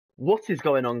What is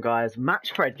going on, guys?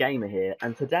 Match Fred Gamer here,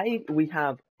 and today we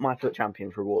have my Foot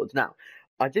Champions rewards. Now,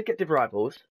 I did get Div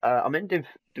Rivals. I'm in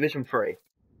Division 3,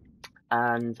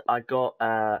 and I got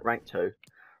Rank 2,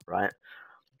 right?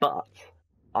 But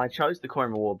I chose the coin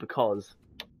reward because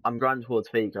I'm grinding towards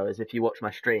Figo, as if you watch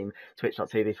my stream,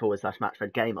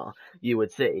 twitch.tv/MatchFredGamer, you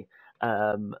would see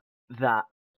that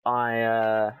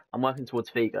I'm working towards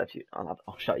Figo.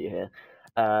 I'll show you here.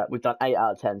 We've done 8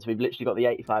 out of 10, so we've literally got the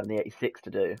 85 and the 86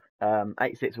 to do.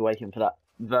 86 we're waiting for that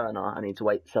Werner. I need to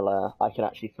wait till I can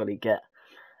actually fully get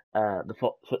the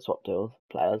foot swap deals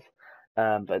players.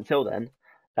 But until then,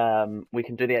 we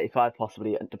can do the 85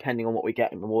 possibly, and depending on what we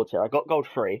get in rewards here. I got gold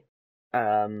 3, so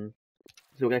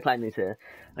we're going to claim these here.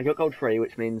 I got gold 3,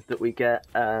 which means that we get,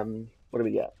 what do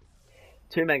we get?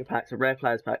 2 mega packs, a rare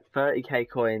players pack, 30k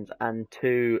coins, and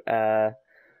 2 player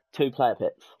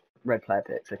picks, red player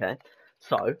picks, okay?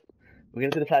 So, we're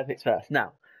going to do the player picks first.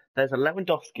 Now, there's a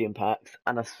Lewandowski in packs,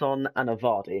 and a Son and a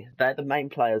Vardy. They're the main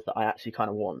players that I actually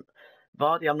kind of want.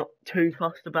 Vardy I'm not too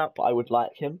fussed about, but I would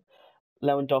like him.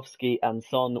 Lewandowski and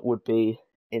Son would be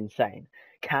insane.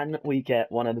 Can we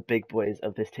get one of the big boys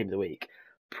of this Team of the Week?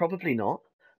 Probably not,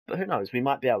 but who knows? We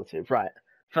might be able to. Right,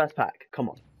 first pack. Come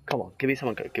on. Come on. Give me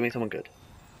someone good. Give me someone good.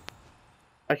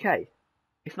 Okay,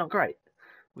 it's not great.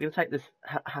 We're going to take this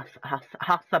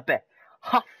Hasebe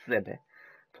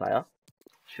player.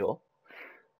 Sure.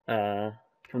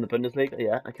 From the Bundesliga?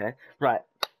 Yeah, okay. Right.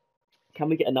 Can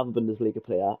we get another Bundesliga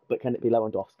player, but can it be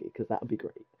Lewandowski? Because that would be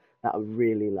great. That would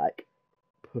really, like,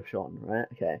 push on, right?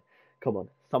 Okay. Come on.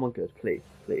 Someone good, please.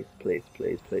 Please, please,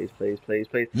 please, please, please, please,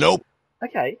 please. Nope.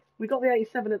 Okay, we got the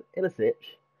 87 at Ilicic.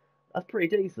 That's pretty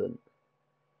decent.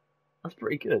 That's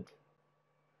pretty good.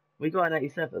 We got an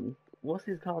 87. What's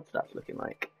his card stats looking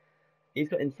like? He's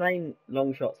got insane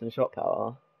long shots and shot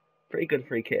power. Pretty good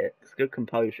free kicks. Good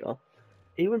composure.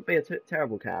 He wouldn't be a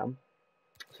terrible cam.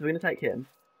 So we're going to take him.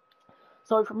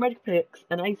 So from red picks,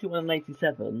 an 81 and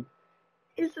 87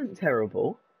 isn't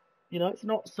terrible. You know, it's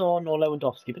not Son or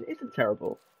Lewandowski, but it isn't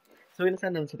terrible. So we're going to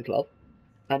send them to the club.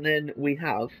 And then we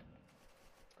have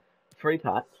 3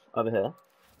 packs over here.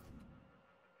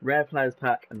 Rare players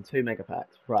pack and 2 mega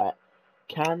packs. Right.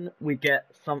 Can we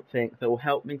get something that will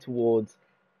help me towards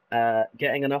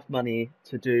getting enough money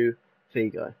to do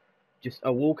Figo? Just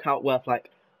a walkout worth like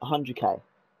 100k,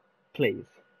 please.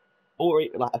 Or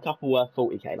like a couple worth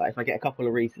 40k, like if I get a couple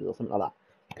of Reese's or something like that.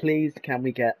 Please, can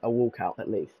we get a walkout at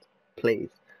least? Please.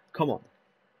 Come on.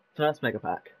 First mega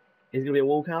pack. Is it going to be a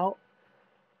walkout?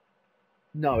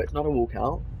 No, it's not a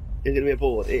walkout. Is it going to be a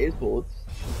board? It is boards.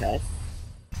 Okay.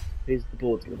 Who's the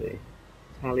board's going to be?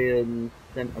 Italian,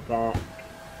 centre back,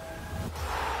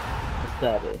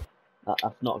 Serbi.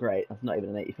 That's not great. That's not even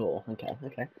an 84. Okay,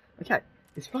 okay, okay.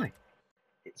 It's fine.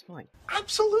 It's fine.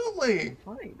 Absolutely.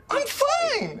 Fine. I'm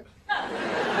fine.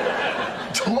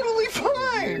 Totally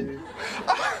fine.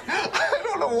 I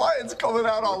don't know why it's coming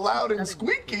out all loud and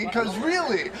squeaky, because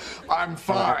really, I'm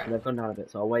fine. They've gone down a bit,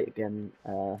 so I'll wait again.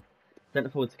 Centre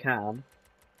forward to Cam.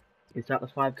 Is that the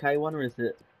 5k one, or is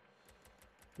it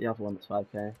the other one that's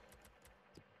 5k?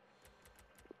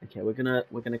 Okay, we're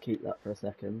gonna keep that for a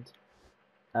second,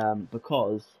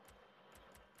 because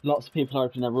lots of people are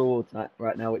opening their rewards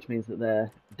right now, which means that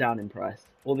they're down in price.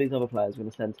 All these other players we're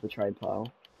gonna send to the trade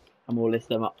pile, and we'll list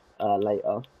them up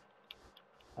later.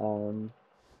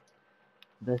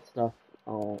 This stuff,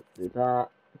 I'll do that.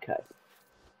 Okay,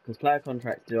 because player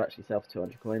contracts do actually sell for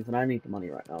 200 coins, and I need the money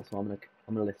right now, so I'm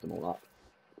gonna list them all up.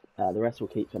 The rest we'll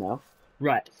keep for now.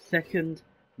 Right, second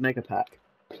mega pack.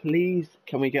 Please,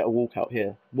 can we get a walkout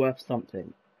here? Worth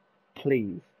something.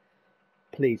 Please.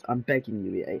 Please, I'm begging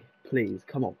you, EA. Please,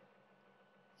 come on.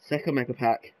 Second mega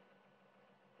pack.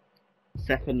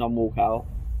 Second non-walkout.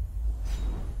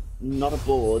 Not a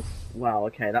board. Wow,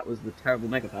 okay, that was the terrible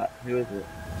mega pack. Who is it?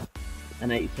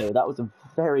 An 82. That was a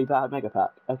very bad mega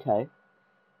pack. Okay.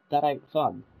 That ain't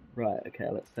fun. Right, okay,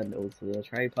 let's send it all to the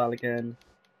trade pile again.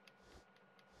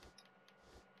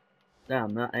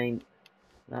 Damn, that ain't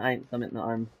something that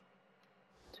I'm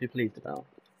too pleased about.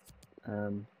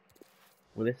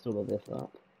 We'll list all of this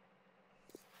up.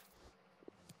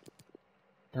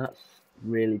 That's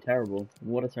really terrible.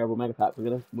 What a terrible mega pack.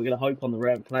 We're gonna hope on the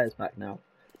rare players pack now.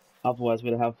 Otherwise,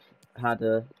 we'd have had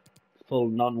a full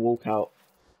non-walkout.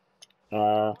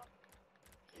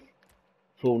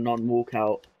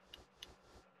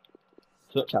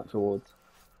 Foot champs rewards.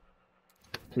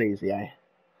 Please, EA.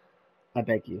 I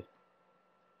beg you.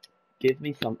 Give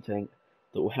me something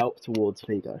that will help towards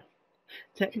Figo.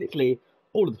 Technically,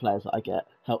 all of the players that I get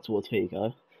help towards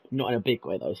Figo. Not in a big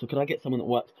way, though. So could I get someone that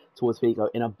works towards Figo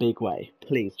in a big way?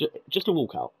 Please, just a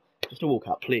walkout. Just a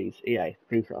walkout, please. EA,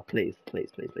 FIFA, please.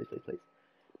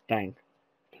 Bang.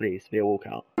 Please, be a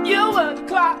walkout. You were the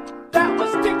clock that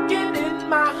was ticking in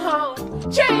my home.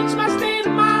 Change my state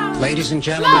of mind. Ladies and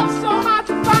gentlemen, Love so hard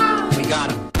to find. we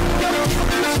got him.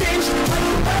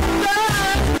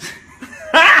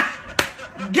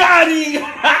 Got him!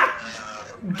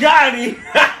 Got him!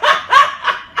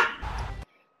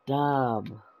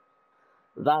 Damn.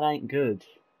 That ain't good.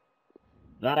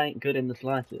 That ain't good in the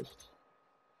slightest.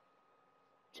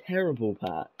 Terrible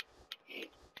pack.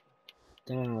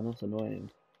 Damn, that's annoying.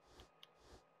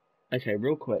 Okay,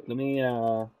 real quick, let me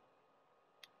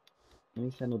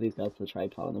send all these guys to the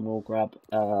trade pile, and then we'll grab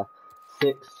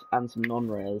 6 and some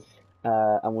non-rares,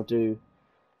 and we'll do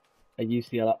a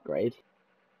UCL upgrade.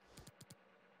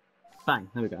 Bang,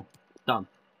 there we go. Done.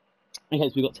 Okay,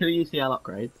 so we've got 2 UCL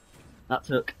upgrades. That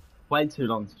took way too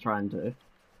long to try and do.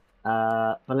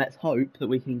 But let's hope that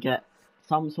we can get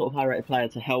some sort of high-rated player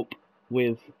to help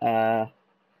with, there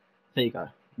you go.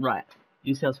 Right,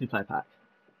 UCL Replay Pack.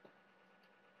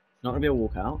 It's not going to be a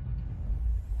walkout.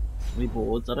 It's going to be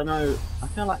boards. I don't know, I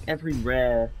feel like every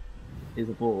rare is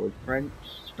a board. French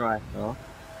striker.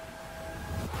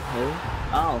 Who?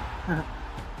 Oh.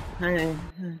 Hey.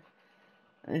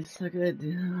 It's so good.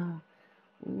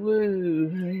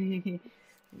 Woo.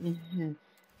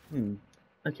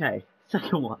 Okay,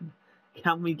 second one.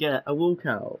 Can we get a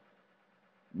walkout?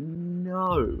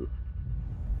 No.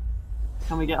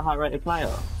 Can we get a high rated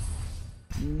player?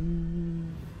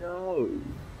 No.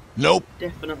 Nope.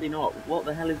 Definitely not. What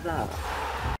the hell is that?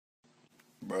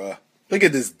 Bruh. Look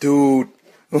at this dude.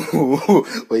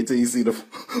 Wait till you see the...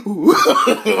 No.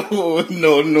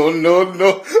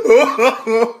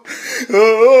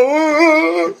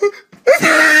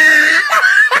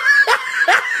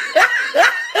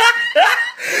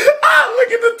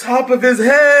 Look at the top of his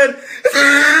head.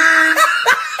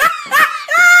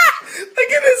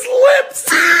 Look at his lips.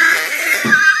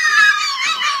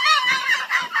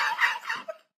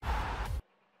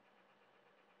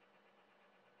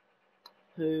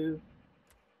 Who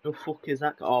the fuck is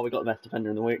that? Oh, we got the best defender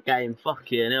in the game.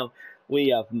 Fuck yeah, now we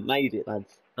have made it,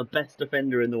 lads. The best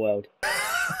defender in the world.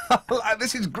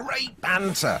 This is great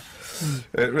banter.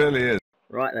 It really is.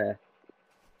 Right there.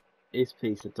 This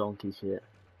piece of donkey shit.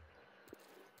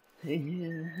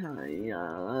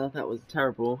 Yeah, that was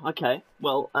terrible. Okay,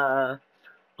 well, I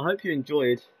hope you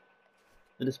enjoyed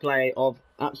the display of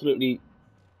absolutely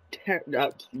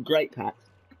great packs.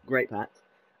 Great packs.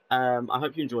 I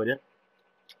hope you enjoyed it.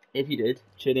 If you did,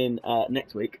 tune in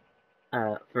next week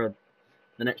for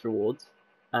the next rewards.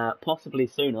 Possibly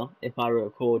sooner if I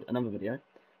record another video.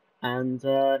 And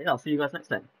yeah, I'll see you guys next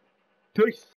time.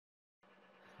 Peace!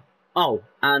 Oh,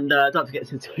 and don't forget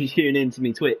to tune in to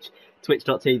me Twitch,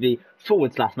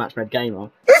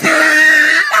 twitch.tv/MatchFredGamer.